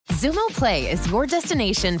Zumo Play is your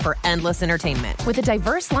destination for endless entertainment. With a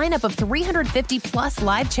diverse lineup of 350 plus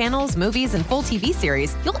live channels, movies, and full TV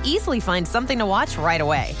series, you'll easily find something to watch right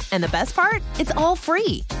away. And the best part? It's all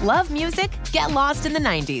free. Love music? Get lost in the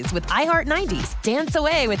 90s with iHeart 90s, dance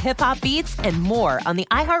away with hip-hop beats, and more on the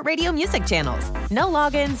iHeartRadio music channels. No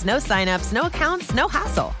logins, no signups, no accounts, no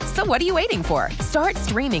hassle. So what are you waiting for? Start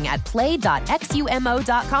streaming at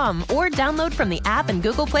play.xumo.com or download from the app and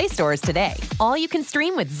Google Play stores today. All you can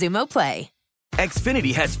stream with Zumo Play.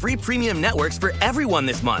 Xfinity has free premium networks for everyone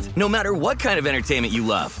this month, no matter what kind of entertainment you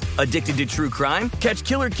love. Addicted to true crime? Catch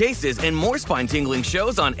killer cases and more spine-tingling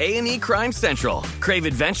shows on A&E Crime Central. Crave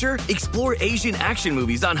adventure? Explore Asian action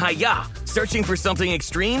movies on Hi-Ya. Searching for something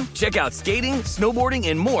extreme? Check out skating, snowboarding,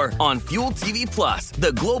 and more on Fuel TV Plus,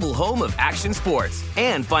 the global home of action sports.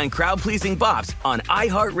 And find crowd-pleasing bops on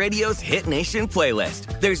iHeartRadio's Hit Nation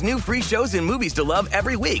playlist. There's new free shows and movies to love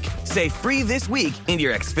every week. Say free this week in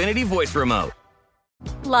your Xfinity voice remote.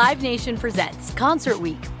 Live Nation presents Concert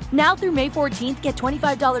Week. Now through May 14th, get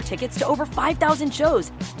 $25 tickets to over 5,000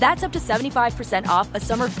 shows. That's up to 75% off a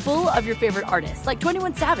summer full of your favorite artists like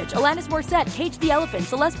 21 Savage, Alanis Morissette, Cage the Elephant,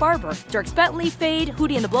 Celeste Barber, Dierks Bentley, Fade,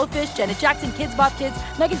 Hootie and the Blowfish, Janet Jackson, Kids Bop Kids,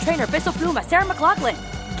 Meghan Trainor, Peso Pluma, Sarah McLachlan.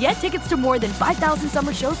 Get tickets to more than 5,000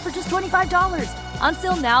 summer shows for just $25. On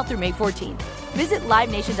sale now through May 14th. Visit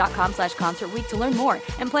LiveNation.com/Concert Week to learn more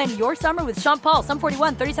and plan your summer with Sean Paul, Sum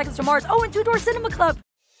 41, 30 Seconds to Mars, and Two Door Cinema Club.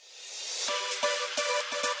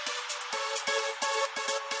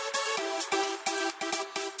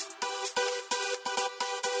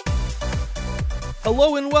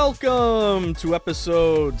 Hello and welcome to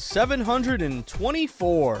episode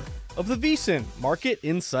 724 of the VSiN Market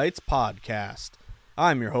Insights Podcast.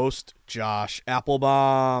 I'm your host, Josh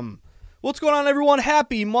Applebaum. What's going on, everyone?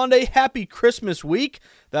 Happy Monday, happy Christmas week.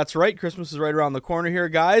 That's right, Christmas is right around the corner here,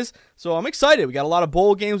 guys. So I'm excited. We got a lot of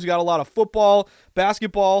bowl games. We got a lot of football,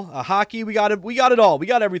 basketball, hockey. We got it all. We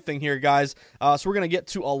got everything here, guys. So we're going to get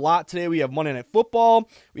to a lot today. We have Monday Night Football.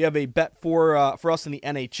 We have a bet for us in the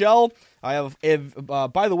NHL.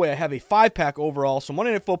 By the way, I have a 5-pack overall. So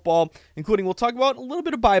Monday Night Football, including, we'll talk about a little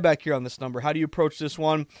bit of buyback here on this number. How do you approach this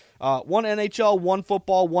one? One NHL, one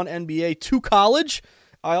football, one NBA, 2 college.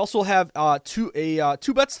 I also have two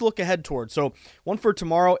bets to look ahead towards. So one for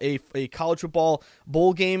tomorrow, a college football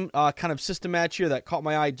bowl game kind of system match here that caught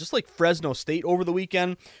my eye, just like Fresno State over the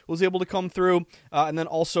weekend was able to come through. And then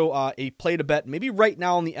also a play to bet, maybe right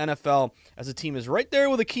now in the NFL, as a team is right there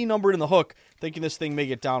with a key number in the hook, thinking this thing may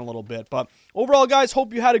get down a little bit. But overall, guys,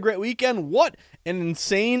 hope you had a great weekend. What an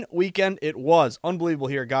insane weekend it was. Unbelievable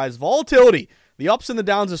here, guys. Volatility. The ups and the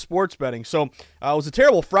downs of sports betting. So it was a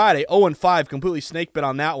terrible Friday, 0-5, completely snake bit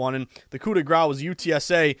on that one. And the coup de grace was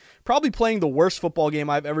UTSA probably playing the worst football game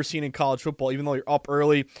I've ever seen in college football, even though you're up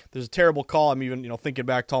early. There's a terrible call. I'm even thinking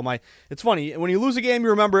back to all my... It's funny, when you lose a game, you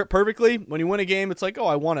remember it perfectly. When you win a game, it's like, oh,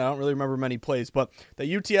 I won it. I don't really remember many plays. But the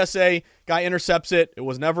UTSA guy intercepts it. It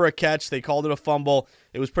was never a catch. They called it a fumble.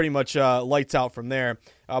 It was pretty much lights out from there.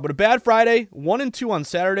 But a bad Friday, 1-2 on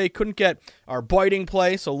Saturday. Couldn't get our biting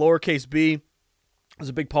play, so lowercase b. Was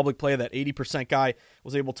a big public play. That 80% guy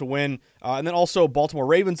was able to win. And then also Baltimore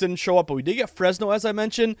Ravens didn't show up, but we did get Fresno, as I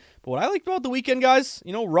mentioned. But what I liked about the weekend, guys,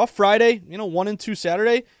 rough Friday, 1-2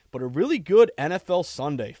 Saturday, but a really good NFL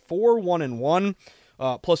Sunday. 4-1-1.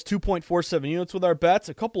 Plus 2.47 units with our bets,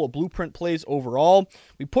 a couple of blueprint plays overall.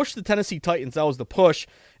 We pushed the Tennessee Titans, that was the push,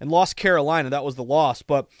 and lost Carolina, that was the loss.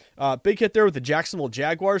 But big hit there with the Jacksonville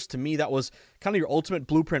Jaguars. To me, that was kind of your ultimate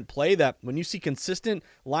blueprint play, that when you see consistent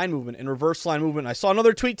line movement and reverse line movement. I saw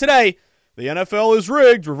another tweet today. The NFL is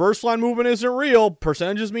rigged. Reverse line movement isn't real.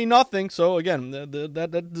 Percentages mean nothing. So, again,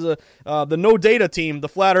 the no data team, the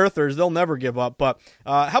flat earthers, they'll never give up. But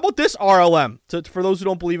how about this RLM, for those who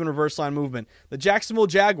don't believe in reverse line movement? The Jacksonville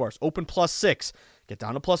Jaguars open +6. Get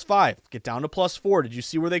down to +5. Get down to +4. Did you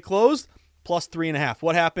see where they closed? +3.5.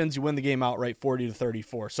 What happens? You win the game outright,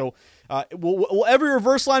 40-34. So will every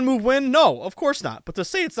reverse line move win? No, of course not. But to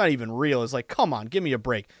say it's not even real is like, come on, give me a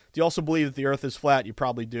break. Do you also believe that the earth is flat? You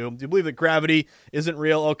probably do. Do you believe that gravity isn't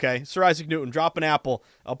real? Okay. Sir Isaac Newton, drop an apple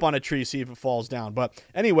up on a tree, see if it falls down. But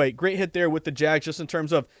anyway, great hit there with the Jags, just in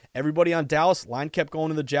terms of everybody on Dallas. Line kept going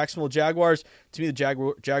to the Jacksonville Jaguars. To me,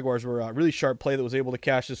 the Jaguars were a really sharp play that was able to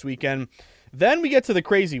cash this weekend. Then we get to the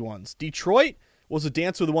crazy ones. Detroit was a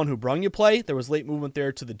dance with the one who brung you play. There was late movement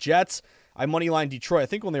there to the Jets. I moneylined Detroit, I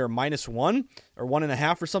think when they were -1 or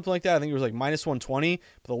 1.5 or something like that. I think it was like -120.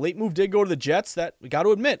 But the late move did go to the Jets. That, we got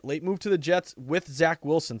to admit, late move to the Jets with Zach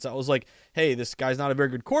Wilson. So I was like, hey, this guy's not a very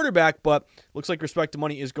good quarterback, but looks like respect to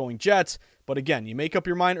money is going Jets. But again, you make up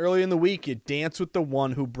your mind early in the week. You dance with the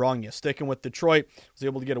one who brung you. Sticking with Detroit. Was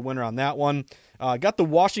able to get a winner on that one. Got the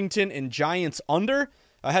Washington and Giants under.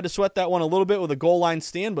 I had to sweat that one a little bit with a goal line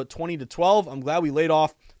stand, but 20-12. I'm glad we laid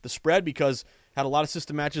off the spread because had a lot of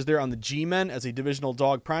system matches there on the G-Men as a divisional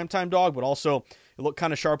dog, primetime dog, but also it looked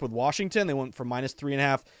kind of sharp with Washington. They went from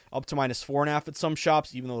 -3.5 up to -4.5 at some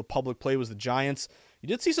shops, even though the public play was the Giants. You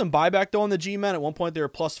did see some buyback, though, on the G-Men. At one point, they were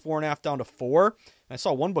 +4.5 down to 4. And I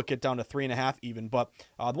saw one book get down to 3.5 even. But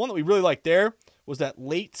the one that we really liked there was that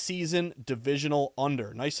late season divisional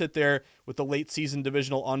under. Nice hit there with the late season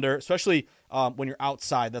divisional under, especially when you're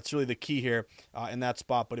outside. That's really the key here in that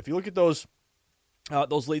spot. But if you look at those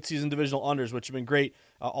late season divisional unders, which have been great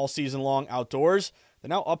all season long outdoors, they're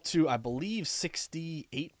now up to, I believe,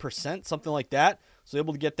 68%, something like that. So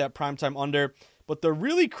able to get that primetime under. But the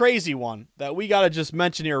really crazy one that we got to just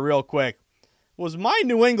mention here real quick was my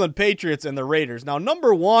New England Patriots and the Raiders. Now,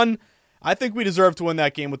 number one, I think we deserve to win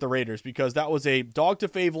that game with the Raiders because that was a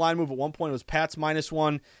dog-to-fave line move. At one point, it was Pats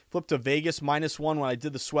 -1, flipped to Vegas -1 when I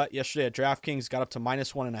did the sweat yesterday at DraftKings, got up to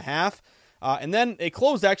 -1.5. And then it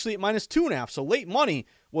closed actually at -2.5. So late money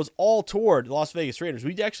was all toward the Las Vegas Raiders.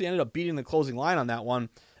 We actually ended up beating the closing line on that one.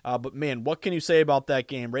 But man, what can you say about that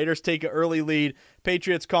game? Raiders take an early lead.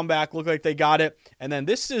 Patriots come back, look like they got it. And then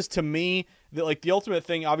this is, to me, the ultimate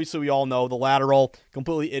thing. Obviously, we all know the lateral,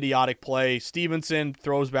 completely idiotic play. Stevenson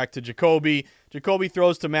throws back to Jacoby. Jacoby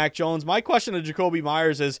throws to Mac Jones. My question to Jacoby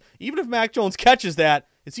Myers is, even if Mac Jones catches that,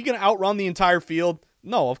 is he going to outrun the entire field?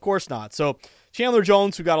 No, of course not. So Chandler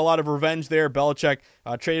Jones, who got a lot of revenge there, Belichick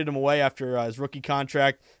traded him away after his rookie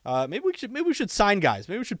contract. Maybe we should sign guys.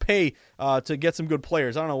 Maybe we should pay to get some good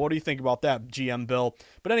players. I don't know. What do you think about that, GM Bill?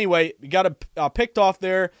 But anyway, we got picked off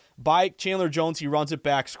there by Chandler Jones. He runs it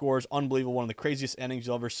back, scores. Unbelievable. One of the craziest innings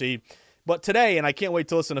you'll ever see. But today, and I can't wait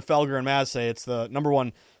to listen to Felger and Maz say it's the number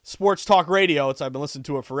one sports talk radio. I've been listening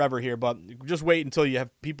to it forever here, but just wait until you have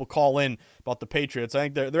people call in about the Patriots. I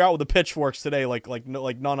think they're out with the pitchforks today, like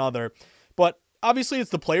none other. But obviously,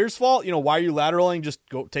 it's the players' fault. Why are you lateraling? Just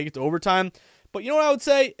go take it to overtime. But you know what I would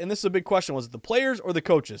say, and this is a big question: was it the players or the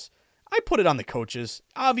coaches? I put it on the coaches.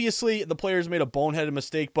 Obviously, the players made a boneheaded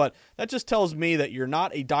mistake, but that just tells me that you're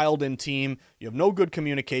not a dialed-in team. You have no good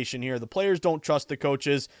communication here. The players don't trust the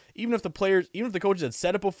coaches. Even if the coaches had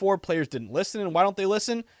said it before, players didn't listen. And why don't they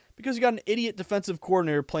listen? Because you got an idiot defensive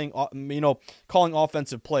coordinator calling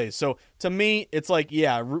offensive plays. So to me, it's like,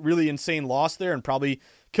 yeah, really insane loss there, and probably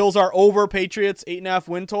kills our over Patriots 8.5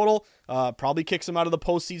 win total. Probably kicks them out of the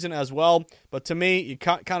postseason as well. But to me, you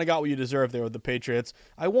kind of got what you deserve there with the Patriots.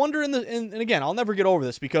 I wonder and again, I'll never get over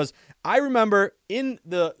this because I remember in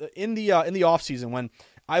the offseason when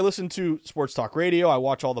I listened to sports talk radio, I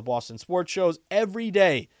watch all the Boston sports shows every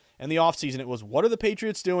day. In the offseason, it was, what are the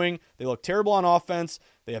Patriots doing? They look terrible on offense.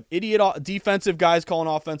 They have idiot defensive guys calling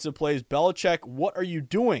offensive plays. Belichick, what are you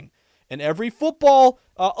doing? And every football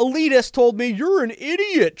elitist told me, you're an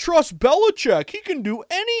idiot. Trust Belichick. He can do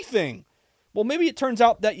anything. Well, maybe it turns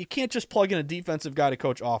out that you can't just plug in a defensive guy to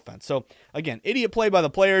coach offense. So, again, idiot play by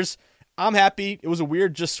the players. I'm happy. It was a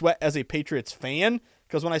weird just sweat as a Patriots fan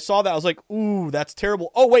because when I saw that, I was like, ooh, that's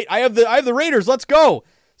terrible. Oh, wait, I have the Raiders. Let's go.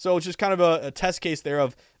 So it's just kind of a test case there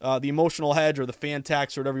of the emotional hedge or the fan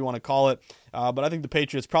tax or whatever you want to call it. But I think the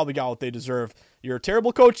Patriots probably got what they deserve. You're a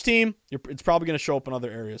terrible coach team. It's probably going to show up in other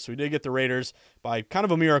areas. So we did get the Raiders by kind of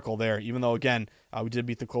a miracle there, even though, again, we did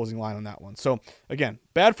beat the closing line on that one. So, again,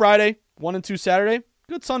 bad Friday, 1-2 Saturday,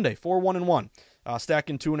 good Sunday, 4-1-1,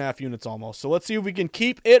 stacking 2.5 units almost. So let's see if we can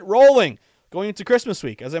keep it rolling going into Christmas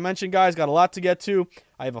week. As I mentioned, guys, got a lot to get to.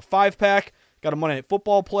 I have a 5-pack. Got a Monday Night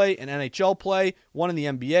Football play, an NHL play, 1 in the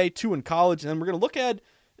NBA, 2 in college, and then we're going to look at,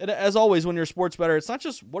 as always, when you're a sports bettor, it's not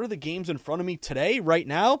just what are the games in front of me today, right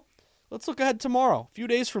now. Let's look ahead tomorrow, a few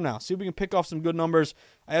days from now, see if we can pick off some good numbers.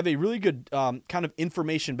 I have a really good kind of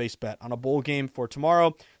information-based bet on a bowl game for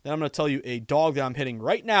tomorrow. Then I'm going to tell you a dog that I'm hitting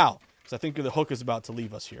right now because I think the hook is about to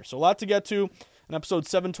leave us here. So a lot to get to in episode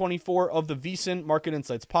 724 of the VSiN Market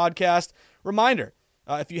Insights podcast. Reminder,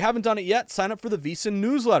 if you haven't done it yet, sign up for the VSiN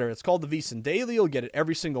newsletter. It's called the VSiN Daily. You'll get it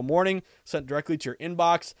every single morning, sent directly to your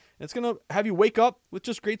inbox. And it's going to have you wake up with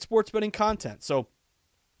just great sports betting content. So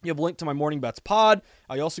you have a link to my Morning Bets pod.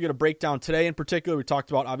 You also get a breakdown today in particular. We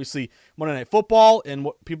talked about, obviously, Monday Night Football and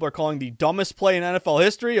what people are calling the dumbest play in NFL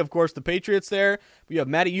history. Of course, the Patriots there. We have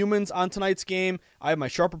Matty Humans on tonight's game. I have my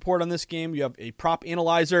sharp report on this game. You have a prop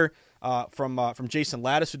analyzer from Jason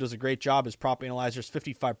Lattis, who does a great job as prop analyzers,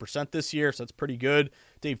 55% this year, so that's pretty good.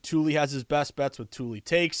 Dave Tooley has his best bets with Tooley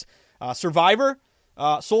Takes. Survivor,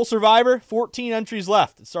 Soul Survivor, 14 entries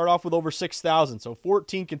left. It started off with over 6,000, so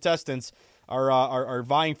 14 contestants are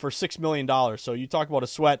vying for $6 million. So you talk about a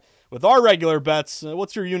sweat with our regular bets.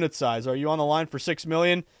 What's your unit size? Are you on the line for $6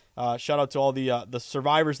 million? Shout out to all the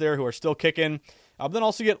survivors there who are still kicking. But then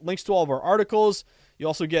also get links to all of our articles. You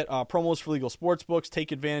also get promos for legal sports books.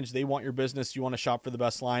 Take advantage. They want your business. You want to shop for the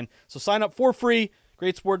best line. So sign up for free.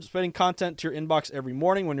 Great sports betting content to your inbox every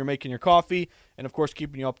morning when you're making your coffee. And, of course,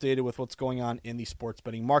 keeping you updated with what's going on in the sports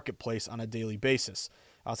betting marketplace on a daily basis.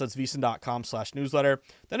 So that's VSiN.com/newsletter.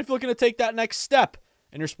 Then if you're looking to take that next step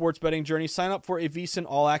in your sports betting journey, sign up for a VSiN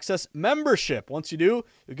All Access membership. Once you do,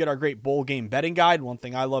 you'll get our great bowl game betting guide. One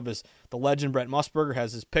thing I love is the legend Brent Musburger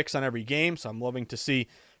has his picks on every game, so I love to see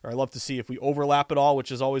if we overlap at all,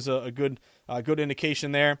 which is always a good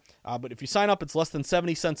indication there. But if you sign up, it's less than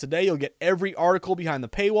 70 cents a day. You'll get every article behind the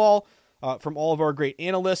paywall from all of our great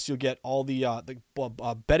analysts. You'll get all the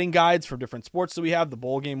betting guides for different sports that we have, the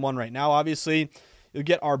bowl game one right now, obviously. You'll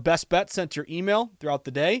get our best bets sent to your email throughout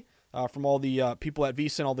the day. From all the people at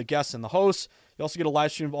VSiN, all the guests and the hosts. You also get a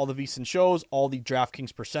live stream of all the VSiN shows, all the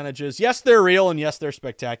DraftKings percentages. Yes, they're real, and yes, they're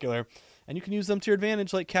spectacular. And you can use them to your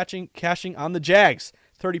advantage, like cashing on the Jags.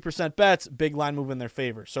 30% bets, big line move in their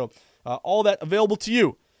favor. So all that available to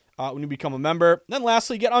you when you become a member. And then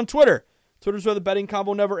lastly, get on Twitter. Twitter's where the betting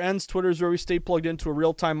combo never ends. Twitter's where we stay plugged into a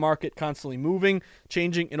real-time market, constantly moving,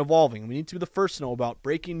 changing, and evolving. We need to be the first to know about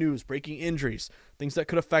breaking news, breaking injuries, things that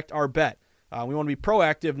could affect our bet. We want to be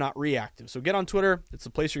proactive, not reactive. So get on Twitter. It's the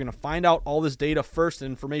place you're going to find out all this data first and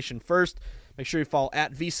information first. Make sure you follow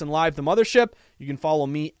at VSiN Live, the mothership. You can follow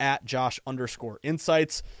me at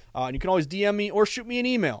Josh_insights. And you can always DM me or shoot me an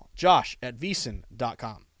email,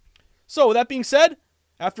 josh@vsin.com. So with that being said,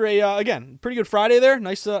 after again, pretty good Friday there.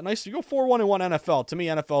 Nice. You go 4-1-1 NFL. To me,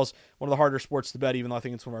 NFL is one of the harder sports to bet, even though I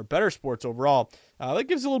think it's one of our better sports overall. That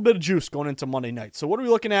gives a little bit of juice going into Monday night. So what are we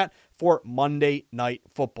looking at for Monday Night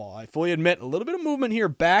Football? I fully admit a little bit of movement here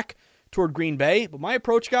back toward Green Bay, but my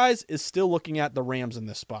approach, guys, is still looking at the Rams in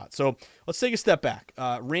this spot. So let's take a step back.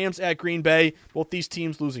 Rams at Green Bay, both these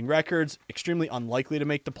teams losing records, extremely unlikely to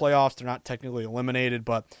make the playoffs. They're not technically eliminated,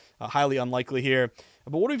 but highly unlikely here.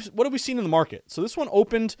 But what have we seen in the market? So this one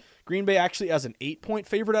opened Green Bay actually as an 8-point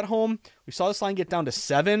favorite at home. We saw this line get down to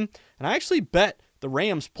 7, and I actually bet the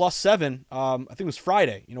Rams +7. I think it was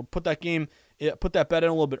Friday. Put that bet in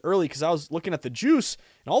a little bit early because I was looking at the juice,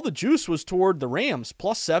 and all the juice was toward the Rams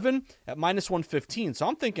 +7 at -115. So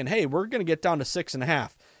I'm thinking, hey, we're going to get down to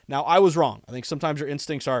 6.5. Now, I was wrong. I think sometimes your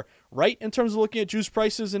instincts are right in terms of looking at juice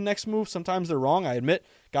prices and next move. Sometimes they're wrong. I admit,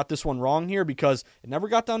 got this one wrong here because it never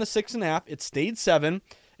got down to 6.5. It stayed 7.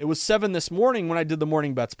 It was 7 this morning when I did the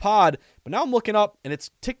Morning Bets pod, but now I'm looking up, and it's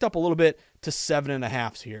ticked up a little bit to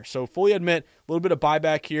 7.5 here. So fully admit, a little bit of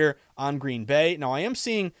buyback here on Green Bay. Now, I am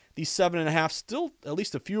seeing these 7.5 still, at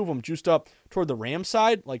least a few of them, juiced up toward the Rams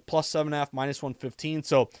side, like +7.5, -115.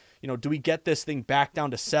 So, do we get this thing back down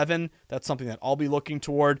to 7? That's something that I'll be looking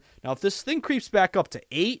toward. Now, if this thing creeps back up to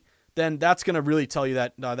 8, then that's going to really tell you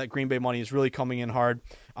that that Green Bay money is really coming in hard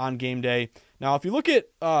on game day. Now, if you look at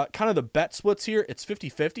kind of the bet splits here, it's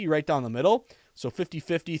 50-50 right down the middle. So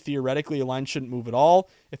 50-50, theoretically, a line shouldn't move at all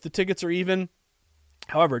if the tickets are even.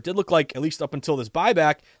 However, it did look like, at least up until this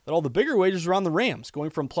buyback, that all the bigger wagers were on the Rams, going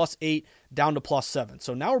from +8 down to +7.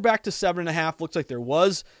 So now we're back to 7.5. Looks like there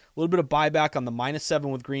was a little bit of buyback on the -7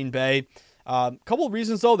 with Green Bay. A couple of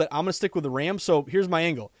reasons, though, that I'm going to stick with the Rams. So here's my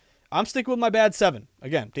angle. I'm sticking with my bad 7.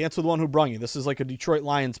 Again, dance with the one who brung you. This is like a Detroit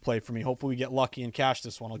Lions play for me. Hopefully we get lucky and cash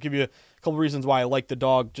this one. I'll give you a couple reasons why I like the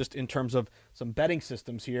dog just in terms of some betting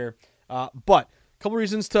systems here. But a couple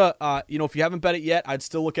reasons to, if you haven't bet it yet, I'd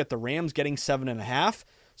still look at the Rams getting 7.5.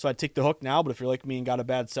 So I'd take the hook now. But if you're like me and got a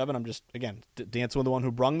bad 7, I'm just, again, dancing with the one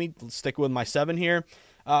who brung me. Let's stick with my 7 here.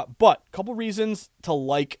 But a couple reasons to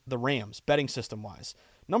like the Rams betting system-wise.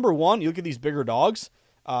 Number one, you look at these bigger dogs.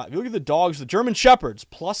 If you look at the dogs, the German Shepherds,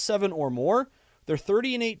 +7 or more, they're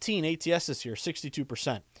 30-18 ATS this year,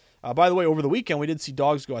 62%. By the way, over the weekend, we did see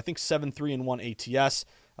dogs go, I think, 7-3-1 ATS.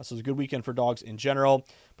 So it was a good weekend for dogs in general.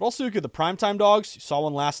 But also look at the primetime dogs. You saw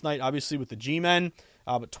one last night, obviously, with the G-Men,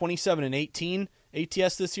 but 27-18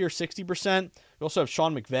 ATS this year, 60%. We also have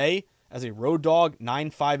Sean McVay as a road dog,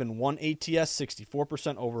 9-5-1 ATS,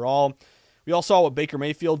 64% overall. We all saw what Baker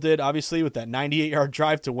Mayfield did, obviously, with that 98-yard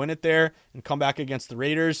drive to win it there and come back against the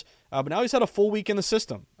Raiders. But now he's had a full week in the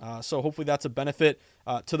system, so hopefully that's a benefit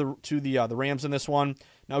to the Rams in this one.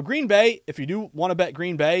 Now, Green Bay, if you do want to bet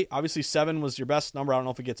Green Bay, obviously 7 was your best number. I don't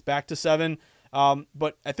know if it gets back to 7.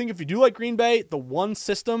 But I think if you do like Green Bay, the one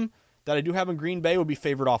system that I do have in Green Bay would be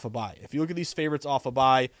favored off a bye. If you look at these favorites off a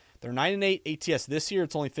bye, they're 9-8 ATS this year.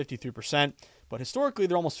 It's only 53%, but historically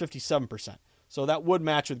they're almost 57%. So that would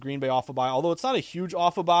match with Green Bay off a bye, although it's not a huge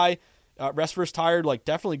off a bye. Rest versus tired, like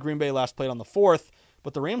definitely Green Bay last played on the 4th,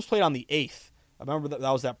 but the Rams played on the 8th. I remember that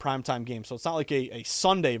was that primetime game, so it's not like a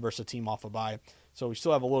Sunday versus a team off a bye. So we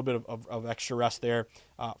still have a little bit of extra rest there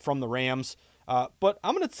from the Rams. But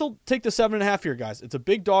I'm going to still take the 7.5 here, guys. It's a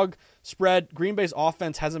big dog spread. Green Bay's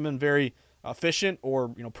offense hasn't been very efficient or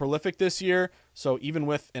prolific this year. So even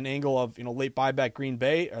with an angle of late buyback Green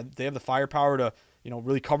Bay, they have the firepower to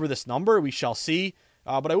really cover this number. We shall see.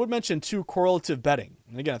 But I would mention too, correlative betting.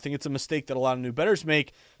 And again, I think it's a mistake that a lot of new bettors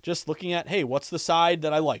make. Just looking at, hey, what's the side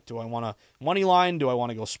that I like? Do I want a money line? Do I want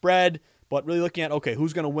to go spread? But really looking at, okay,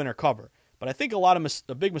 who's going to win or cover? But I think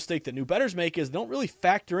a big mistake that new bettors make is they don't really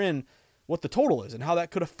factor in what the total is and how that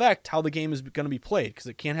could affect how the game is going to be played, because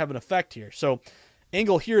it can have an effect here. So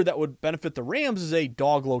angle here that would benefit the Rams is a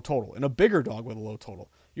dog low total and a bigger dog with a low total.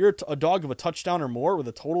 You're a dog of a touchdown or more with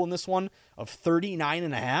a total in this one of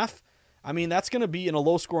 39.5. I mean, that's going to be in a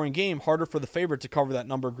low-scoring game, harder for the favorite to cover that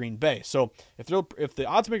number, Green Bay. So if the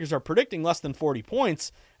odds makers are predicting less than 40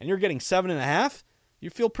 points and you're getting 7.5, you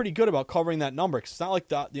feel pretty good about covering that number, because it's not like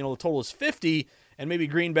the total is 50 and maybe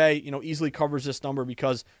Green Bay easily covers this number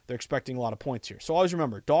because they're expecting a lot of points here. So always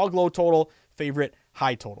remember, dog low total, favorite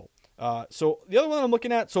high total. So the other one I'm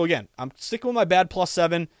looking at, so again, I'm sticking with my bad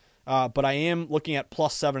 +7, but I am looking at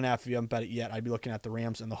 +7.5. If you haven't bet it yet, I'd be looking at the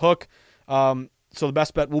Rams and the hook. So the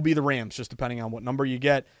best bet will be the Rams, just depending on what number you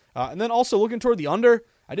get. And then also looking toward the under,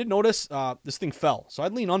 I did notice this thing fell. So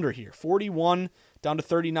I'd lean under here, 41 down to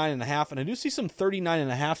 39.5. And I do see some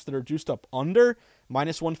 39.5s that are juiced up under,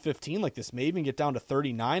 -115. Like this may even get down to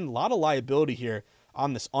 39. A lot of liability here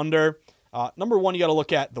on this under. Number one, you got to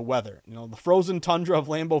look at the weather. The frozen tundra of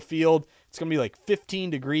Lambeau Field, it's going to be like 15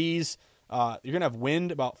 degrees. You're going to have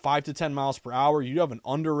wind about 5 to 10 miles per hour. You have an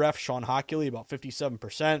under ref, Sean Hockley, about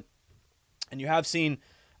 57%. And you have seen,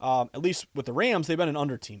 at least with the Rams, they've been an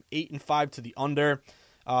under team, 8-5 to the under.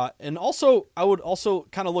 And also, I would also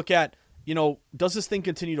kind of look at, does this thing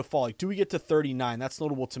continue to fall? Like, do we get to 39? That's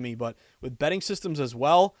notable to me. But with betting systems as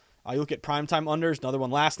well, you look at primetime unders. Another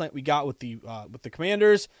one last night we got with the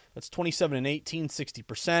Commanders. That's 27-18,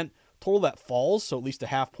 60%. Total that falls, so at least a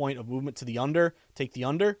half point of movement to the under. Take the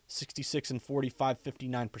under, 66-45,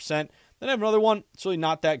 59%. Then I have another one. It's really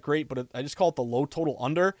not that great, but I just call it the low total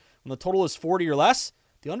under. When the total is 40 or less,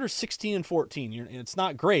 the under is 16-14. It's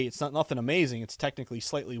not great. It's not nothing amazing. It's technically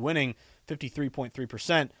slightly winning,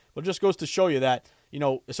 53.3%. But it just goes to show you that,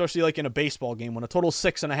 especially like in a baseball game, when a total is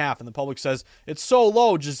 6.5 and the public says it's so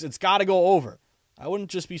low, it's got to go over. I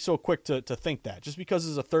wouldn't just be so quick to think that. Just because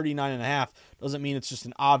it's a 39.5 doesn't mean it's just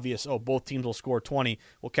an obvious, both teams will score 20,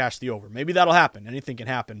 we'll cash the over. Maybe that'll happen. Anything can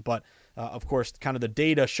happen. But, of course, kind of the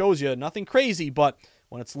data shows you nothing crazy, but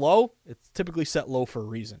when it's low, it's typically set low for a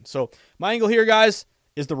reason. So my angle here, guys,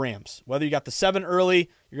 is the Rams. Whether you got the 7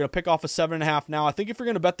 early, you're going to pick off a 7.5 now. I think if you're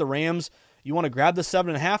going to bet the Rams, you want to grab the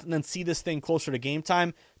 7.5 and then see this thing closer to game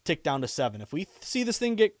time, tick down to 7. If we see this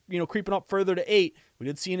thing get, creeping up further to 8, we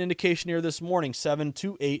did see an indication here this morning, 7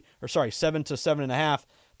 to 7.5,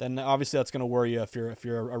 then obviously that's going to worry you if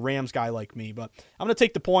you're a Rams guy like me. But I'm going to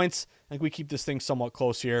take the points. I think we keep this thing somewhat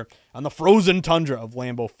close here on the frozen tundra of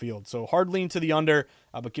Lambeau Field. So hard lean to the under,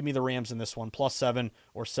 but give me the Rams in this one, +7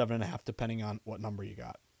 or 7.5, depending on what number you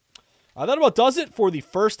got. That about does it for the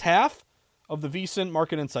first half of the VSiN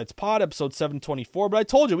Market Insights Pod, episode 724. But I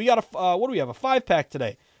told you, we got a 5-pack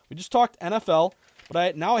today. We just talked NFL,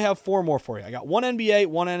 but now I have 4 more for you. I got 1 NBA,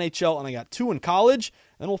 1 NHL, and I got 2 in college.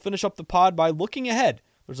 And then we'll finish up the pod by looking ahead.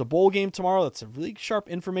 There's a bowl game tomorrow. That's a really sharp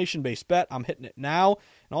information-based bet. I'm hitting it now.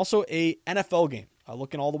 And also a NFL game,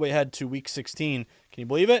 looking all the way ahead to Week 16. Can you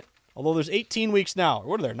believe it? Although there's 18 weeks now. Or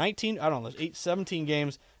what are there, 19? I don't know. There's 17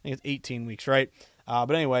 games. I think it's 18 weeks, right?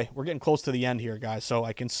 But anyway, we're getting close to the end here, guys. So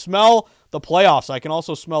I can smell the playoffs. I can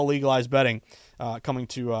also smell legalized betting coming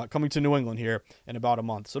to New England here in about a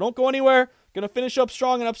month. So don't go anywhere. Going to finish up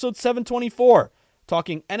strong in episode 724,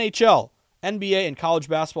 talking NHL, NBA, and college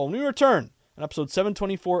basketball. When we return on episode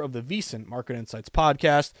 724 of the VSiN Market Insights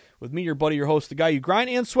Podcast with me, your buddy, your host, the guy you grind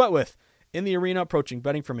and sweat with in the arena, approaching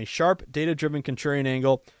betting from a sharp, data-driven contrarian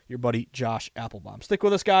angle, your buddy Josh Applebaum. Stick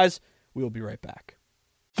with us, guys. We will be right back.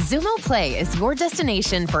 Zumo Play is your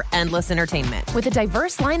destination for endless entertainment. With a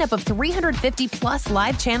diverse lineup of 350 plus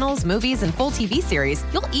live channels, movies, and full TV series,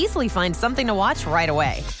 you'll easily find something to watch right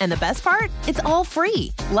away. And the best part? It's all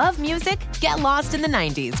free. Love music? Get lost in the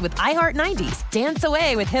 90s with iHeart 90s, dance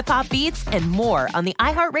away with hip-hop beats, and more on the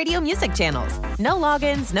iHeartRadio music channels. No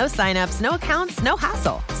logins, no signups, no accounts, no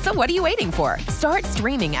hassle. So what are you waiting for? Start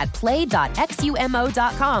streaming at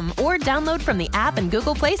play.xumo.com or download from the app and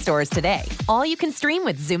Google Play stores today. All you can stream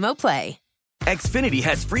with Zumo Play. Xfinity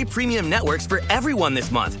has free premium networks for everyone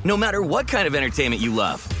this month, no matter what kind of entertainment you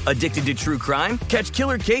love. Addicted to true crime? Catch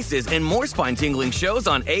killer cases and more spine-tingling shows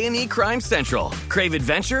on A&E Crime Central. Crave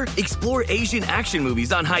adventure? Explore Asian action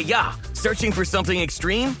movies on Hi-Ya. Searching for something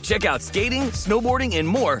extreme? Check out skating, snowboarding, and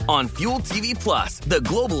more on Fuel TV Plus, the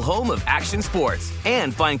global home of action sports.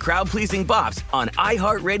 And find crowd-pleasing bops on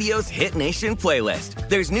iHeartRadio's Hit Nation playlist.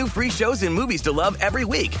 There's new free shows and movies to love every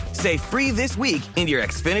week. Say free this week in your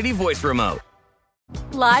Xfinity voice remote.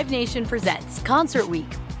 Live Nation presents Concert Week.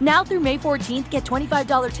 Now through May 14th, get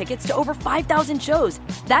 $25 tickets to over 5,000 shows.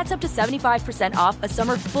 That's up to 75% off a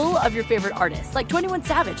summer full of your favorite artists like 21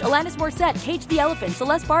 Savage, Alanis Morissette, Cage the Elephant,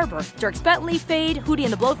 Celeste Barber, Dierks Bentley, Fade, Hootie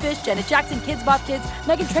and the Blowfish, Janet Jackson, Kids Bop Kids,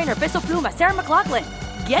 Meghan Trainor, Peso Pluma, Sarah McLachlan.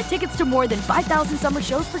 Get tickets to more than 5,000 summer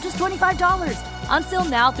shows for just $25. On sale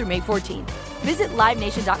now through May 14th. Visit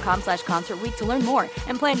LiveNation.com/Concert Week to learn more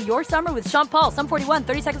and plan your summer with Sean Paul, Sum 41,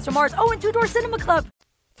 30 Seconds to Mars, and Two Door Cinema Club.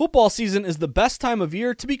 Football season is the best time of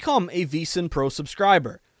year to become a VSiN Pro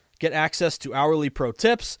subscriber. Get access to hourly pro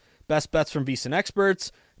tips, best bets from VSiN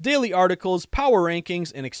experts, daily articles, power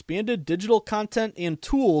rankings, and expanded digital content and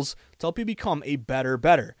tools to help you become a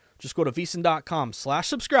better. Just go to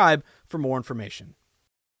VSiN.com/subscribe for more information.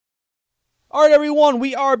 All right, everyone,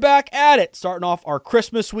 we are back at it. Starting off our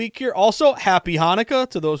Christmas week here. Also, happy Hanukkah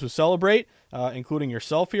to those who celebrate, including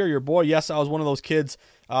yourself here, your boy. Yes, I was one of those kids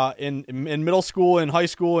in middle school and high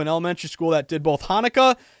school and elementary school that did both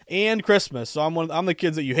Hanukkah and Christmas. So I'm the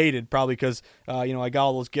kids that you hated probably because I got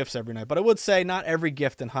all those gifts every night. But I would say not every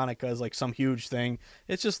gift in Hanukkah is like some huge thing.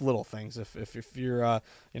 It's just little things. If you're a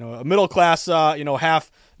middle class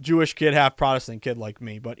half Jewish kid, half Protestant kid like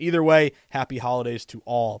me. But either way, happy holidays to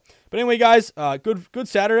all. But anyway, guys, good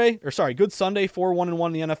Sunday, 4-1-1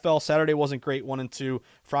 in the NFL. Saturday wasn't great, 1-2.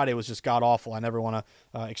 Friday was just god awful. I never want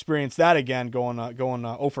to experience that again, going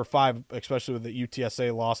 0-5, especially with the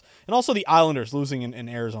UTSA loss, and also the Islanders losing in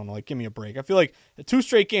Arizona. Like, give me a break. I feel like the 2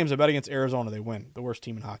 straight games I bet against Arizona, they win. The worst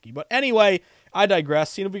team in hockey. But anyway, I digress.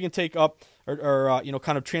 Seeing if we can take up or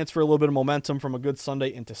kind of transfer a little bit of momentum from a good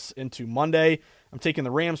Sunday into Monday. I'm taking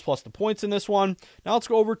the Rams plus the points in this one. Now let's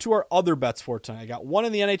go over to our other bets for tonight. I got one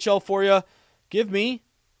in the NHL for you. Give me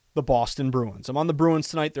the Boston Bruins. I'm on the Bruins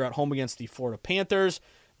tonight. They're at home against the Florida Panthers.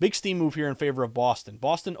 Big steam move here in favor of Boston.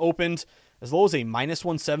 Boston opened as low as a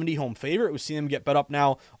 -170 home favorite. We've seen them get bet up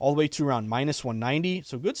now all the way to around -190.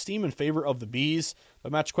 So good steam in favor of the Bees. They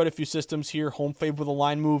match quite a few systems here. Home fave with a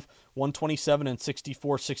line move, 127 and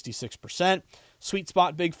 66%. Sweet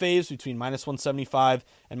spot big faves between -175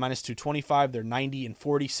 and -225. They're 90 and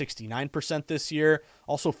 40, 69% this year.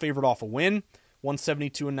 Also favored off a win,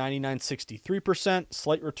 172 and 99, 63%.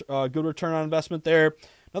 Slight good return on investment there.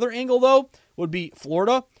 Another angle, though, would be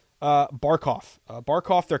Florida. Barkov.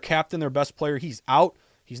 Barkov, their captain, their best player, he's out.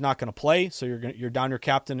 He's not going to play, so you're down your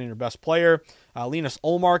captain and your best player. Linus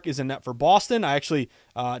Ullmark is in net for Boston. I actually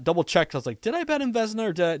double-checked. I was like, did I bet in Vezina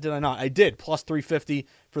or did I not? I did, plus 350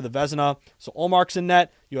 for the Vezina. So Ullmark's in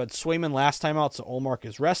net. You had Swayman last time out, so Ullmark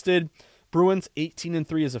is rested. Bruins,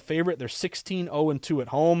 18-3 as a favorite. They're 16-0-2 at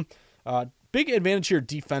home. Big advantage here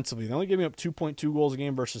defensively. They're only giving up 2.2 goals a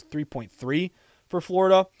game versus 3.3 for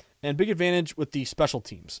Florida. And big advantage with the special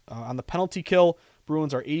teams. On the penalty kill,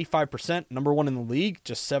 Bruins are 85%, number one in the league,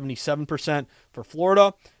 just 77% for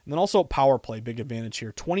Florida. And then also power play, big advantage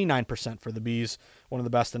here, 29% for the Bees, one of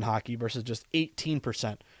the best in hockey, versus just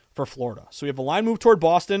 18% for Florida. So we have a line move toward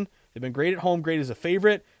Boston. They've been great at home, great as a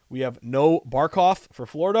favorite. We have no Barkov for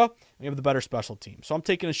Florida, and we have the better special team. So I'm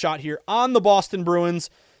taking a shot here on the Boston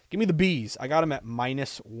Bruins. Give me the Bees. I got them at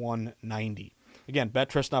 -190. Again, bet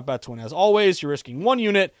Trist, not bet to win. As always, you're risking 1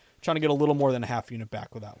 unit, trying to get a little more than a half unit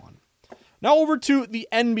back with that one. Now over to the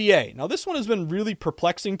NBA. Now this one has been really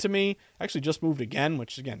perplexing to me. Actually just moved again,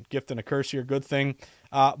 which again, gift and a curse here, good thing.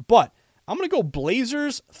 But I'm going to go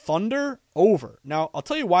Blazers Thunder over. Now I'll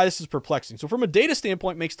tell you why this is perplexing. So from a data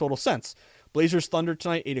standpoint, it makes total sense. Blazers Thunder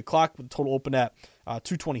tonight, 8 o'clock, with the total open at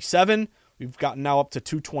 227. We've gotten now up to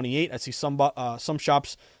 228. I see some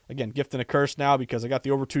shops, again, gift and a curse now because I got the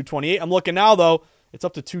over 228. I'm looking now, though. It's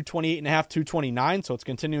up to 228.5, 229, so it's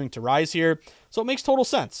continuing to rise here. So it makes total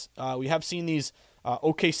sense. We have seen these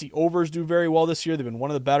OKC overs do very well this year. They've been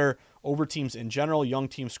one of the better over teams in general. Young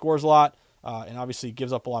team scores a lot, and obviously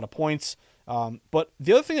gives up a lot of points. But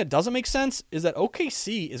the other thing that doesn't make sense is that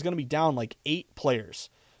OKC is going to be down like 8 players.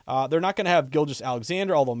 They're not going to have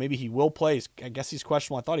Gilgeous-Alexander, although maybe he will play. I guess he's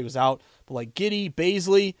questionable. I thought he was out. But like Giddey,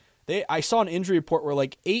 Baisley, I saw an injury report where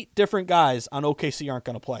like 8 different guys on OKC aren't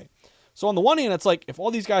going to play. So on the one hand, it's like if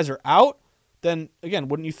all these guys are out, then again,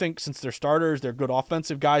 wouldn't you think since they're starters, they're good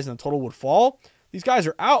offensive guys and the total would fall? These guys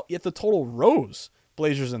are out, yet the total rose,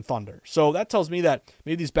 Blazers and Thunder. So that tells me that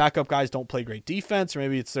maybe these backup guys don't play great defense, or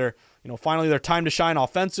maybe it's their, finally their time to shine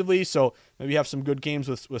offensively. So maybe you have some good games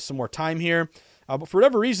with some more time here. But for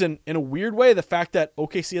whatever reason, in a weird way, the fact that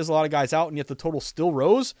OKC has a lot of guys out and yet the total still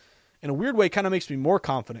rose, in a weird way, kind of makes me more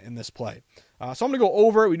confident in this play. So I'm going to go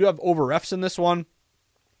over. We do have over refs in this one.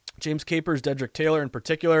 James Capers, Dedrick Taylor in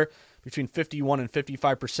particular, between 51 and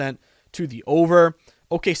 55% to the over.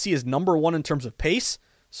 OKC is number 1 in terms of pace.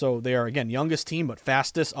 So they are, again, youngest team, but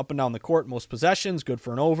fastest up and down the court, most possessions, good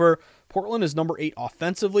for an over. Portland is number 8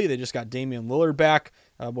 offensively. They just got Damian Lillard back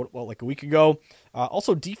like a week ago.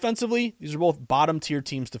 Also defensively, these are both bottom-tier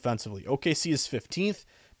teams defensively. OKC is 15th.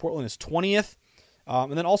 Portland is 20th.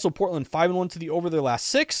 And then also Portland 5-1 to the over their last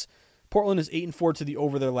 6. Portland is 8-4 to the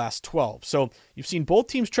over their last 12. So you've seen both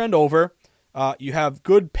teams trend over. You have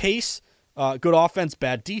good pace, good offense,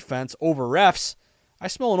 bad defense, over refs. I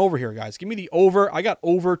smell an over here, guys. Give me the over. I got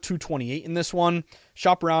over 228 in this one.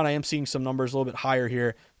 Shop around. I am seeing some numbers a little bit higher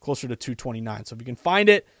here, closer to 229. So if you can find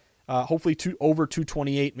it, hopefully over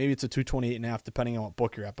 228. Maybe it's a 228.5, depending on what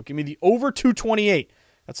book you're at. But give me the over 228.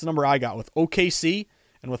 That's the number I got with OKC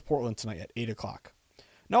and with Portland tonight at 8 o'clock.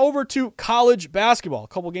 Now over to college basketball. A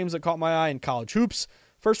couple games that caught my eye in college hoops.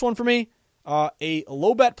 First one for me, a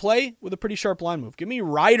low bet play with a pretty sharp line move. Give me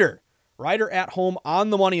Rider. Rider at home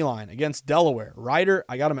on the money line against Delaware. Rider,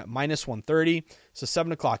 I got him at minus 130. It's a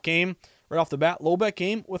 7 o'clock game. Right off the bat, low bet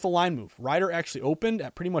game with a line move. Rider actually opened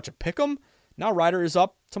at pretty much a pick 'em. Now Rider is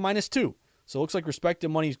up to minus 2. So it looks like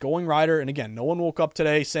respective money's going Rider. And again, no one woke up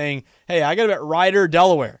today saying, hey, I got to bet Rider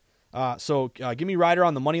Delaware. So give me Rider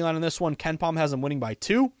on the money line on this one. KenPom has them winning by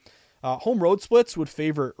 2. Home road splits would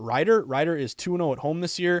favor Rider. Rider is 2-0 at home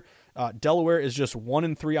this year. Delaware is just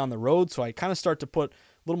 1-3 on the road. So I kind of start to put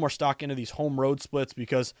a little more stock into these home road splits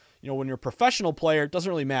because, when you're a professional player, it doesn't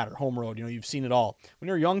really matter. Home road, you've seen it all. When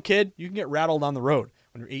you're a young kid, you can get rattled on the road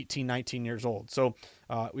when you're 18, 19 years old. So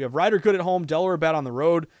we have Rider good at home, Delaware bad on the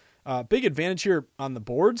road. Big advantage here on the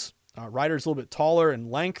boards. Rider's a little bit taller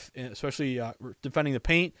in length, especially defending the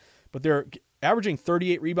paint, but they're averaging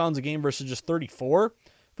 38 rebounds a game versus just 34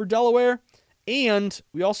 for Delaware. And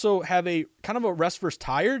we also have a kind of a rest versus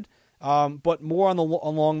tired, but more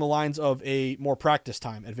along the lines of a more practice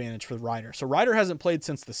time advantage for Rider. So Rider hasn't played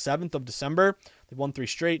since the 7th of December. They've won 3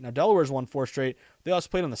 straight. Now Delaware's won 4 straight. They also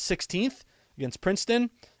played on the 16th against Princeton.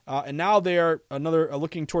 And now they are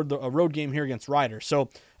looking toward a road game here against Rider. So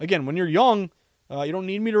again, when you're young, you don't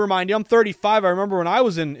need me to remind you. I'm 35. I remember when I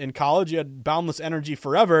was in college, you had boundless energy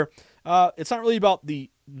forever. It's not really about the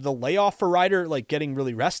layoff for Rider, like getting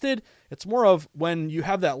really rested. It's more of when you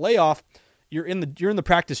have that layoff, you're in the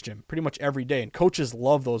practice gym pretty much every day, and coaches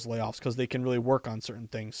love those layoffs because they can really work on certain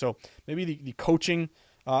things. So maybe the coaching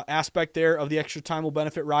aspect there of the extra time will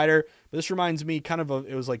benefit Rider. But this reminds me kind of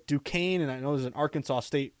it was like Duquesne, and I know there's an Arkansas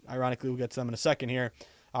State. Ironically, we'll get to them in a second here,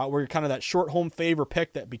 where you're kind of that short home favor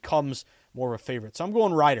pick that becomes more of a favorite. So I'm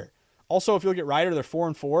going Rider. Also, if you look at Rider, they're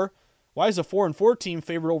 4-4. Why is a 4-4 team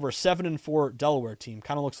favored over a 7-4 Delaware team?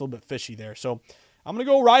 Kind of looks a little bit fishy there. So I'm going to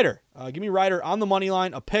go Rider. Give me Rider on the money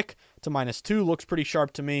line. A pick to minus 2 looks pretty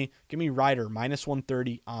sharp to me. Give me Rider minus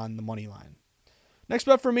 130 on the money line. Next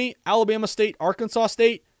bet for me, Alabama State, Arkansas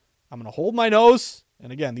State. I'm going to hold my nose.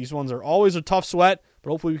 And again, these ones are always a tough sweat,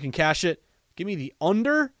 but hopefully we can cash it. Give me the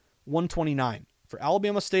under 129 for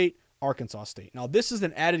Alabama State, Arkansas State. Now, this is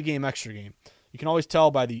an added game, extra game. You can always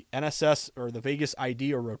tell by the NSS or the Vegas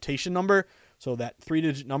ID or rotation number. So that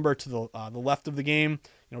 3-digit number to the left of the game.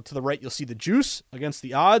 To the right, you'll see the juice against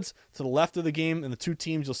the odds. To the left of the game and the two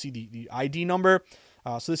teams, you'll see the ID number.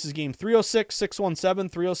 So this is game 306-617,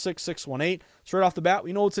 306-618. So right off the bat,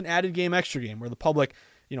 we know it's an added game, extra game, where the public,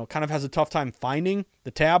 kind of has a tough time finding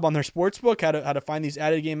the tab on their sportsbook, how to find these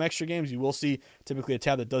added game, extra games. You will see typically a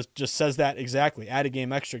tab that just says that exactly, added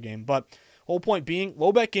game, extra game. But whole point being,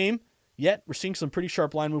 low bet game, yet we're seeing some pretty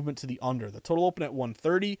sharp line movement to the under. The total open at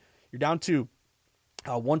 130. You're down to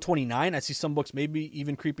 129. I see some books maybe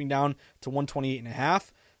even creeping down to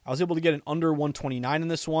 128.5. I was able to get an under 129 in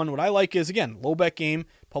this one. What I like is, again, low bet game.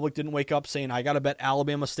 Public didn't wake up saying, I got to bet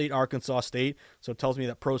Alabama State, Arkansas State. So it tells me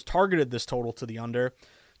that pros targeted this total to the under.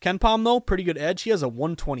 KenPom, though, pretty good edge. He has a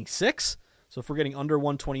 126. So if we're getting under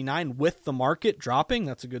 129 with the market dropping,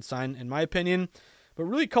 that's a good sign in my opinion. But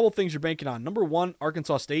really a couple things you're banking on. Number one,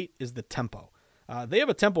 Arkansas State is the tempo. They have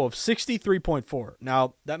a tempo of 63.4.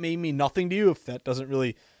 Now, that may mean nothing to you if that doesn't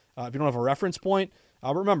really, if you don't have a reference point.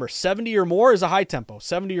 But remember, 70 or more is a high tempo.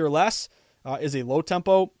 70 or less is a low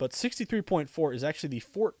tempo, but 63.4 is actually the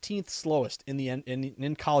 14th slowest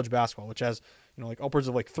in college basketball, which has like upwards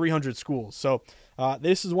of like 300 schools. So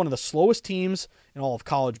this is one of the slowest teams in all of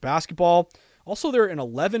college basketball. Also, they're an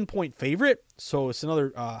 11-point favorite, so it's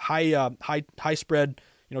another high spread.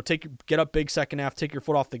 Get up big second half, take your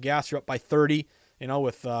foot off the gas. You're up by 30.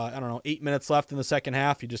 With 8 minutes left in the second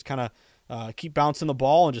half, you just kind of keep bouncing the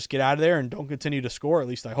ball and just get out of there and don't continue to score. At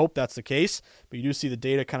least I hope that's the case. But you do see the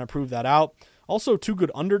data kind of prove that out. Also, two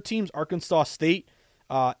good under teams. Arkansas State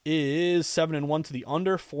is 7-1 to the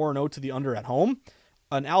under, 4-0 to the under at home.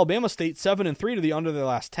 And Alabama State 7-3 to the under their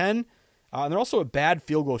last 10. And they're also a bad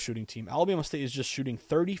field goal shooting team. Alabama State is just shooting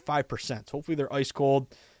 35%. So hopefully they're ice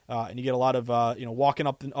cold. And you get a lot of walking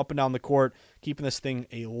up and down the court, keeping this thing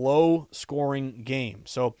a low-scoring game.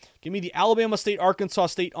 So give me the Alabama State-Arkansas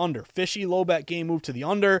State under. Fishy, low-bet game, move to the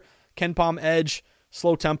under. Ken Pom edge,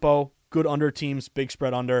 slow tempo, good under teams, big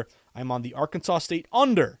spread under. I'm on the Arkansas State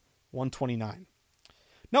under 129.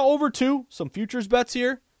 Now over to some futures bets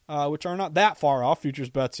here, which are not that far off. Futures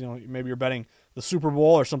bets, maybe you're betting the Super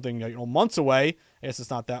Bowl or something, months away. I guess it's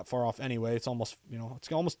not that far off anyway. It's almost, it's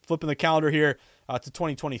almost flipping the calendar here to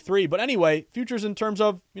 2023. But anyway, futures in terms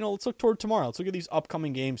of, let's look toward tomorrow. Let's look at these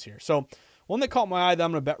upcoming games here. So one that caught my eye that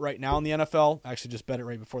I'm going to bet right now in the NFL, I actually just bet it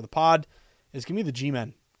right before the pod, is give me the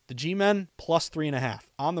G-Men. The G-Men plus 3.5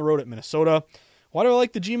 on the road at Minnesota. Why do I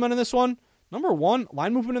like the G-Men in this one? Number one,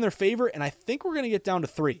 line movement in their favor, and I think we're going to get down to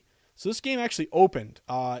 3. So this game actually opened.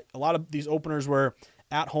 A lot of these openers were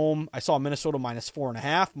at home. I saw Minnesota minus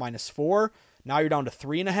 4.5, minus 4. Now you're down to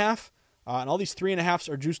 3.5. And all these 3.5s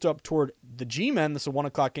are juiced up toward the G-Men. This is a 1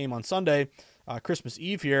 o'clock game on Sunday, Christmas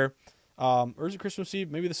Eve here. Or is it Christmas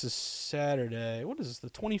Eve? Maybe this is Saturday. What is this, the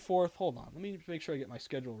 24th? Hold on. Let me make sure I get my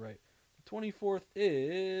schedule right. The 24th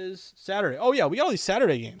is Saturday. Oh, yeah, we got all these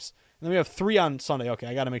Saturday games. And then we have 3 on Sunday. Okay,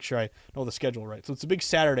 I got to make sure I know the schedule right. So it's a big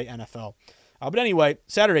Saturday NFL. But anyway,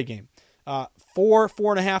 Saturday game.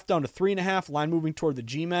 4.5 down to 3.5. Line moving toward the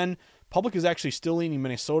G-Men. Public is actually still leaning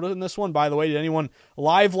Minnesota in this one. By the way, did anyone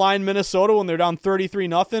live line Minnesota when they're down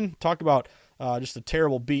 33-0? Talk about just a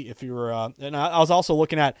terrible beat if you were. And I was also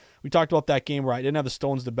looking at, we talked about that game where I didn't have the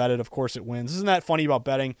stones to bet it. Of course it wins. Isn't that funny about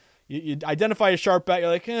betting? You identify a sharp bet.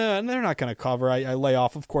 You're like, and they're not going to cover. I lay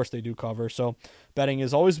off. Of course they do cover. So betting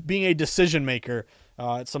is always being a decision maker.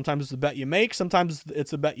 Sometimes it's the bet you make. Sometimes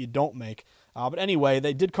it's the bet you don't make. But anyway,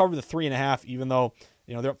 they did cover the 3.5, even though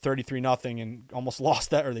they're up 33-0 and almost lost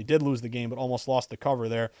that, or they did lose the game, but almost lost the cover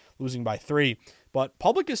there, losing by 3. But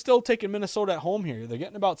Public is still taking Minnesota at home here. They're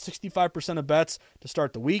getting about 65% of bets to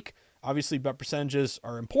start the week. Obviously, bet percentages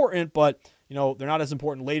are important, but they're not as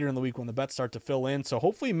important later in the week when the bets start to fill in. So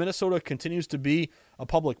hopefully Minnesota continues to be a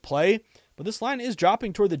Public play. But this line is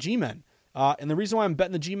dropping toward the G-Men. And the reason why I'm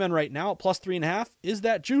betting the G-Men right now at plus 3.5 is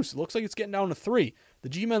that juice. It looks like it's getting down to 3. The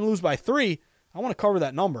G-Men lose by 3. I want to cover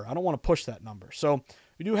that number. I don't want to push that number. So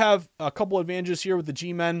we do have a couple advantages here with the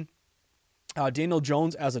G-Men. Daniel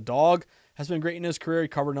Jones as a dog has been great in his career. He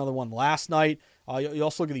covered another one last night. You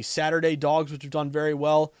also look at these Saturday dogs, which have done very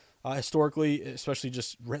well historically, especially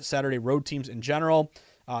just Saturday road teams in general.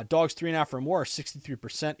 Dogs 3.5 or more are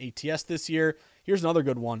 63% ATS this year. Here's another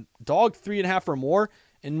good one. Dog 3.5 or more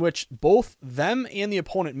in which both them and the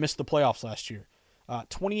opponent missed the playoffs last year.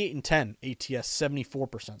 28-10 ATS,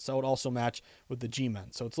 74%. So it would also match with the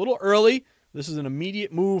G-Men. So it's a little early. This is an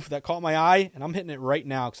immediate move that caught my eye, and I'm hitting it right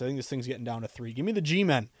now because I think this thing's getting down to 3. Give me the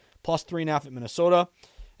G-Men plus 3.5 at Minnesota.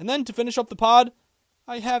 And then to finish up the pod,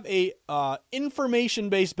 I have a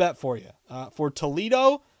information-based bet for you for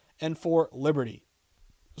Toledo and for Liberty.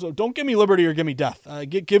 So don't give me Liberty or give me death.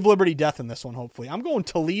 Give Liberty death in this one, hopefully. I'm going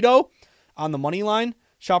Toledo on the money line.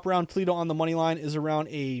 Shop around Toledo on the money line is around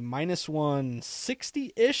a minus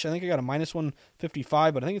 160-ish. I think I got a minus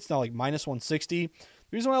 155, but I think it's now like minus 160. The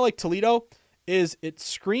reason why I like Toledo is it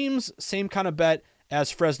screams same kind of bet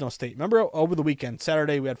as Fresno State. Remember over the weekend,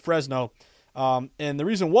 Saturday, we had Fresno. And the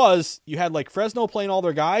reason was you had like Fresno playing all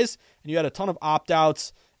their guys, and you had a ton of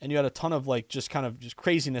opt-outs, and you had a ton of like just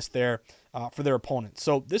craziness there for their opponents.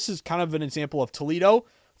 So this is kind of an example of Toledo,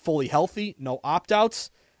 fully healthy, no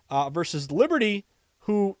opt-outs, versus Liberty,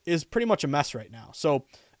 who is pretty much a mess right now. So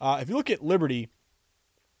if you look at Liberty,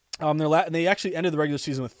 they actually ended the regular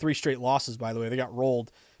season with 3 straight losses, by the way. They got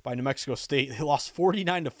rolled by New Mexico State. They lost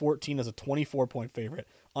 49-14 as a 24-point favorite.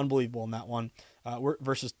 Unbelievable in that one.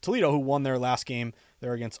 Versus Toledo, who won their last game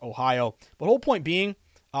there against Ohio. But whole point being,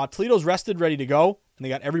 Toledo's rested, ready to go, and they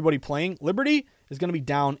got everybody playing. Liberty is going to be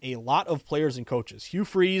down a lot of players and coaches. Hugh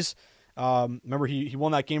Freeze, remember he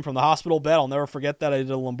won that game from the hospital bed. I'll never forget that. I did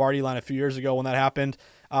a Lombardi line a few years ago when that happened.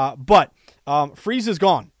 But Freeze is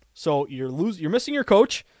gone. So you're missing your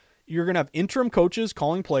coach. You're going to have interim coaches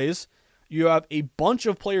calling plays. You have a bunch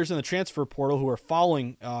of players in the transfer portal who are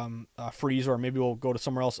following Freeze, or maybe we'll go to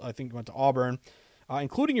somewhere else. I think went to Auburn,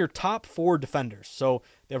 including your top 4 defenders. So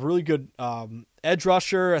they have a really good edge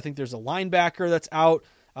rusher. I think there's a linebacker that's out.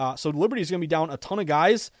 So Liberty is going to be down a ton of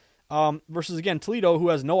guys versus, again, Toledo, who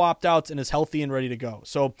has no opt-outs and is healthy and ready to go.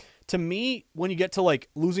 So to me, when you get to like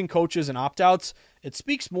losing coaches and opt-outs, it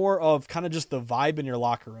speaks more of kind of just the vibe in your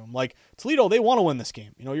locker room. Like Toledo, they want to win this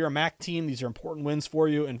game. You're a MAC team. These are important wins for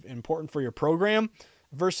you and important for your program,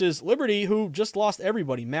 versus Liberty, who just lost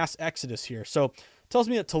everybody. Mass exodus here. So it tells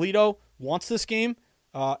me that Toledo wants this game.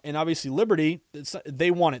 And obviously Liberty,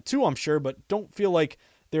 they want it too, I'm sure, but don't feel like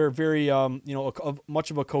they're very,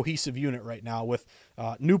 much of a cohesive unit right now with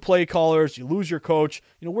new play callers. You lose your coach.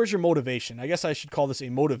 Where's your motivation? I guess I should call this a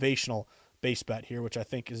motivational base bet here, which I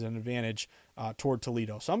think is an advantage toward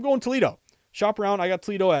Toledo. So I'm going Toledo. Shop around. I got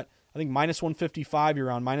Toledo at, I think, minus 155. You're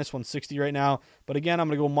around minus 160 right now. But again, I'm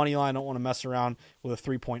going to go money line. I don't want to mess around with a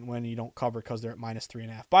 3-point win and you don't cover because they're at minus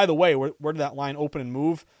 3.5. By the way, where did that line open and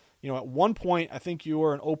move? At one point, I think you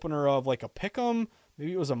were an opener of like a pick'em.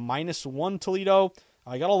 Maybe it was a -1 Toledo.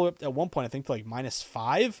 I got all the way up at one point, I think, to like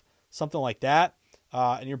 -5, something like that.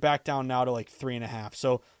 And you're back down now to like 3.5.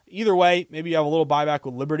 So either way, maybe you have a little buyback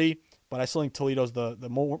with Liberty, but I still think Toledo's the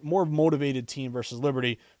more motivated team versus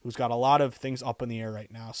Liberty, who's got a lot of things up in the air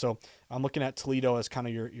right now. So I'm looking at Toledo as kind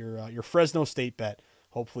of your Fresno State bet,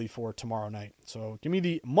 hopefully for tomorrow night. So give me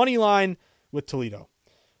the money line with Toledo.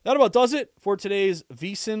 That about does it for today's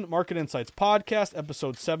VSiN Market Insights podcast,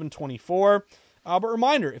 episode 724. But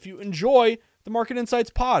reminder, if you enjoy the Market Insights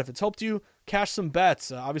pod, if it's helped you cash some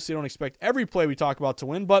bets, obviously I don't expect every play we talk about to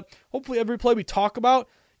win, but hopefully every play we talk about,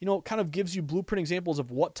 kind of gives you blueprint examples of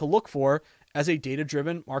what to look for as a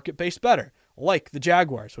data-driven market-based bettor, like the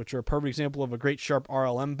Jaguars, which are a perfect example of a great sharp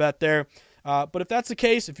RLM bet there. But if that's the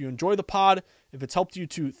case, if you enjoy the pod, if it's helped you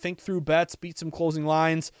to think through bets, beat some closing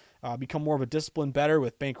lines, become more of a disciplined bettor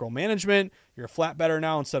with bankroll management, you're a flat bettor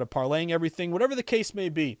now instead of parlaying everything, whatever the case may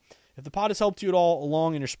be. If the pod has helped you at all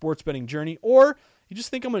along in your sports betting journey, or you just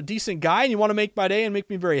think I'm a decent guy and you want to make my day and make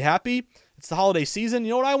me very happy, it's the holiday season.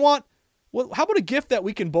 You know what I want? Well, how about a gift that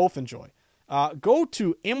we can both enjoy? Go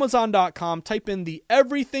to Amazon.com, type in the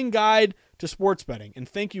Everything Guide to Sports Betting. And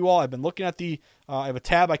thank you all. I've been looking at I have a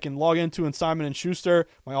tab I can log into in Simon & Schuster,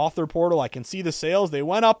 my author portal. I can see the sales. They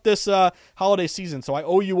went up this holiday season, so I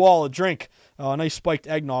owe you all a drink. A nice spiked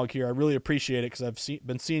eggnog here. I really appreciate it because I've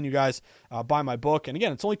been seeing you guys buy my book. And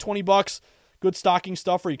again, it's only $20. Good stocking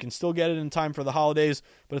stuffer. You can still get it in time for the holidays,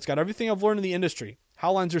 but it's got everything I've learned in the industry.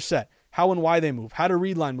 How lines are set, how and why they move, how to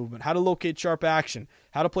read line movement, how to locate sharp action,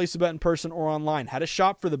 how to place a bet in person or online, how to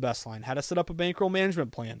shop for the best line, how to set up a bankroll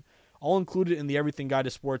management plan, all included in the Everything Guide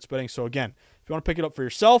to Sports Betting. So again, if you want to pick it up for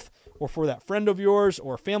yourself or for that friend of yours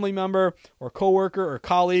or family member or coworker or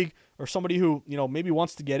colleague or somebody who, maybe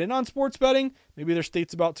wants to get in on sports betting, maybe their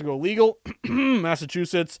state's about to go legal,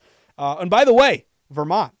 Massachusetts. And by the way,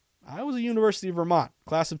 Vermont. I was a University of Vermont,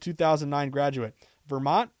 class of 2009 graduate.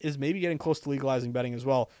 Vermont is maybe getting close to legalizing betting as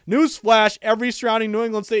well. Newsflash, every surrounding New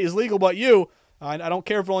England state is legal but you. I don't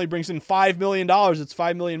care if it only brings in $5 million. It's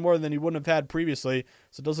 $5 million more than you wouldn't have had previously.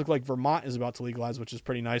 So it does look like Vermont is about to legalize, which is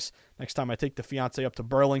pretty nice. Next time I take the fiance up to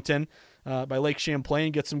Burlington by Lake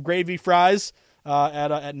Champlain, get some gravy fries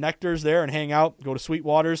at Nectar's there and hang out, go to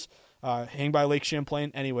Sweetwater's, hang by Lake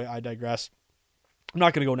Champlain. Anyway, I digress. I'm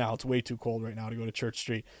not going to go now. It's way too cold right now to go to Church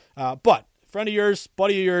Street. But friend of yours,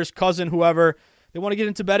 buddy of yours, cousin, whoever, they want to get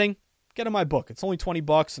into betting, get in my book. It's only $20,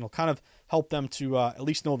 and it'll kind of help them to at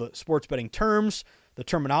least know the sports betting terms, the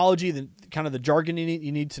terminology, the kind of the jargon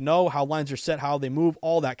you need to know, how lines are set, how they move,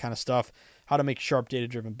 all that kind of stuff, how to make sharp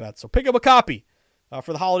data-driven bets. So pick up a copy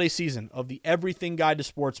for the holiday season of the Everything Guide to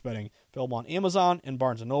Sports Betting, available on Amazon and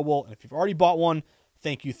Barnes & Noble. And if you've already bought one,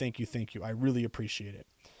 thank you. I really appreciate it.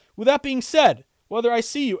 With that being said, whether I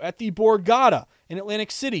see you at the Borgata in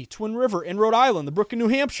Atlantic City, Twin River in Rhode Island, the Brook in New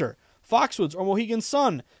Hampshire, Foxwoods or Mohegan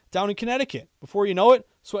Sun down in Connecticut, before you know it,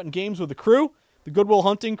 sweating games with the crew, the Goodwill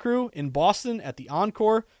Hunting crew in Boston at the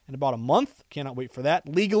Encore in about a month. Cannot wait for that.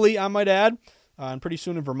 Legally, I might add, and pretty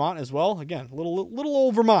soon in Vermont as well. Again, little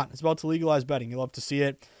old Vermont is about to legalize betting. You'll love to see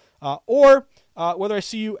it. Or whether I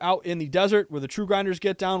see you out in the desert where the True Grinders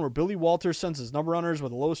get down, where Billy Walters sends his number runners, where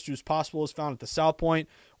the lowest juice possible is found at the South Point,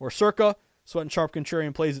 or Circa, Sweat and Sharp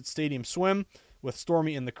Contrarian plays at Stadium Swim with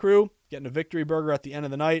Stormy and the crew. getting a victory burger at the end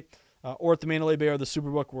of the night, or at the Mandalay Bay or the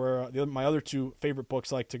Superbook, where my other two favorite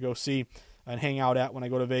books I like to go see and hang out at when I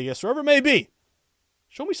go to Vegas, wherever it may be.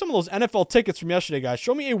 Show me some of those NFL tickets from yesterday, guys.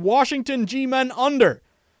 Show me a Washington G-Men under.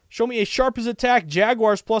 Show me a Sharp as Attack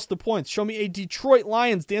Jaguars plus the points. Show me a Detroit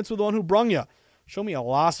Lions Dance with the One Who Brung Ya. Show me a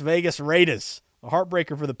Las Vegas Raiders. A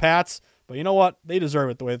heartbreaker for the Pats. But you know what? They deserve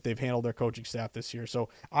it the way that they've handled their coaching staff this year. So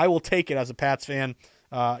I will take it as a Pats fan,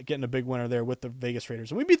 getting a big winner there with the Vegas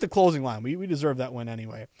Raiders. And we beat the closing line. We deserve that win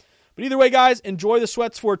anyway. But either way, guys, enjoy the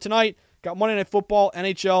sweats for tonight. Got Monday Night Football,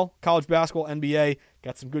 NHL, college basketball, NBA.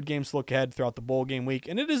 Got some good games to look ahead throughout the bowl game week.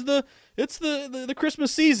 And it's the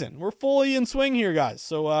Christmas season. We're fully in swing here, guys.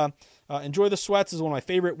 So enjoy the sweats. This is one of my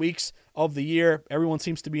favorite weeks of the year. Everyone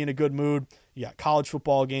seems to be in a good mood. You got college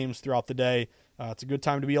football games throughout the day. It's a good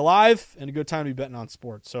time to be alive and a good time to be betting on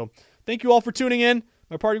sports. So thank you all for tuning in.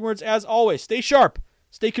 My parting words, as always, stay sharp,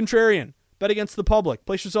 stay contrarian, bet against the public,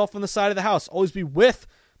 place yourself on the side of the house, always be with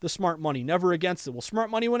the smart money, never against it. Will smart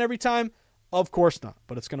money win every time? Of course not,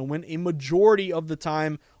 but it's going to win a majority of the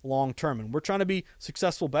time long term. And we're trying to be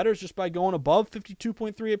successful bettors just by going above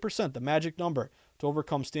 52.38%, the magic number, to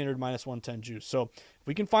overcome standard minus 110 juice. So if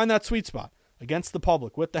we can find that sweet spot against the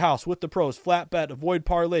public, with the house, with the pros, flat bet, avoid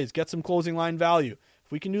parlays, get some closing line value.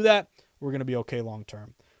 If we can do that, we're going to be okay long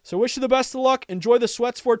term. So wish you the best of luck. Enjoy the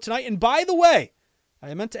sweats for tonight. And by the way,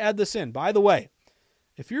 I meant to add this in. By the way,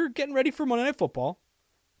 if you're getting ready for Monday Night Football,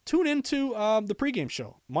 tune into the pregame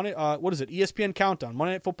show. ESPN Countdown,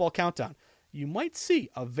 Monday Night Football Countdown. You might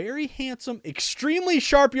see a very handsome, extremely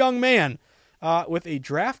sharp young man with a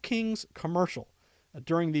DraftKings commercial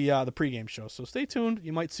during the pregame show. So stay tuned.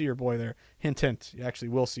 You might see your boy there. Hint, hint. You actually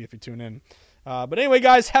will see if you tune in. But anyway,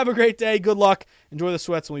 guys, have a great day. Good luck. Enjoy the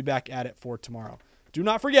sweats, and we'll be back at it for tomorrow. Do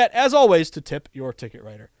not forget, as always, to tip your ticket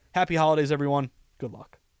writer. Happy holidays, everyone. Good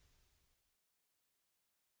luck.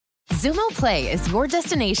 Zumo Play is your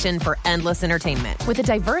destination for endless entertainment. With a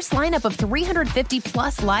diverse lineup of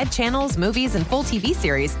 350-plus live channels, movies, and full TV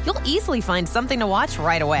series, you'll easily find something to watch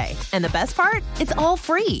right away. And the best part? It's all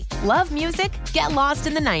free. Love music? Get lost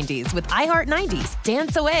in the 90s with iHeart 90s,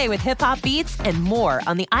 dance away with hip-hop beats, and more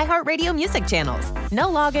on the iHeartRadio music channels. No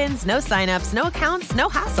logins, no signups, no accounts, no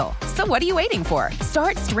hassle. So what are you waiting for?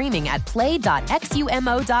 Start streaming at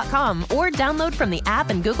play.xumo.com or download from the app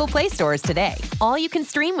and Google Play stores today. All you can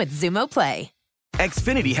stream with Zumo Play.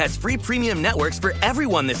 Xfinity has free premium networks for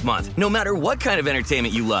everyone this month, no matter what kind of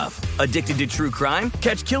entertainment you love. Addicted to true crime?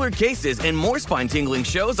 Catch killer cases and more spine-tingling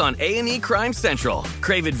shows on A&E Crime Central.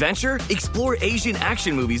 Crave adventure? Explore Asian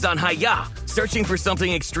action movies on Hi-Ya. Searching for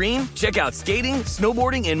something extreme? Check out skating,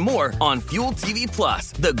 snowboarding, and more on Fuel TV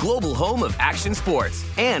Plus, the global home of action sports.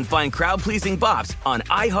 And find crowd-pleasing bops on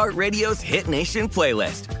iHeartRadio's Hit Nation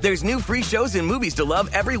playlist. There's new free shows and movies to love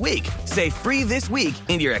every week. Say free this week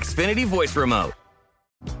in your Xfinity voice remote.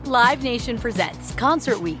 Live Nation presents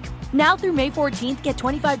Concert Week. Now through May 14th, get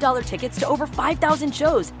 $25 tickets to over 5,000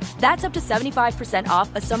 shows. That's up to 75%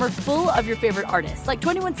 off a summer full of your favorite artists like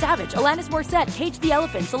 21 Savage, Alanis Morissette, Cage the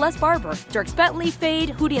Elephant, Celeste Barber, Dierks Bentley, Fade,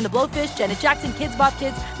 Hootie and the Blowfish, Janet Jackson, Kids Bop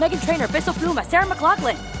Kids, Meghan Trainor, Bissell Pluma, Sarah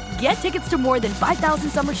McLachlan. Get tickets to more than 5,000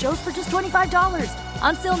 summer shows for just $25.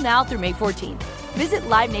 Until now through May 14th. Visit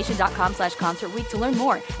LiveNation.com/Concert Week to learn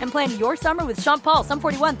more and plan your summer with Sean Paul, Sum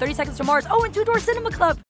 41, 30 Seconds to Mars, and Two Door Cinema Club.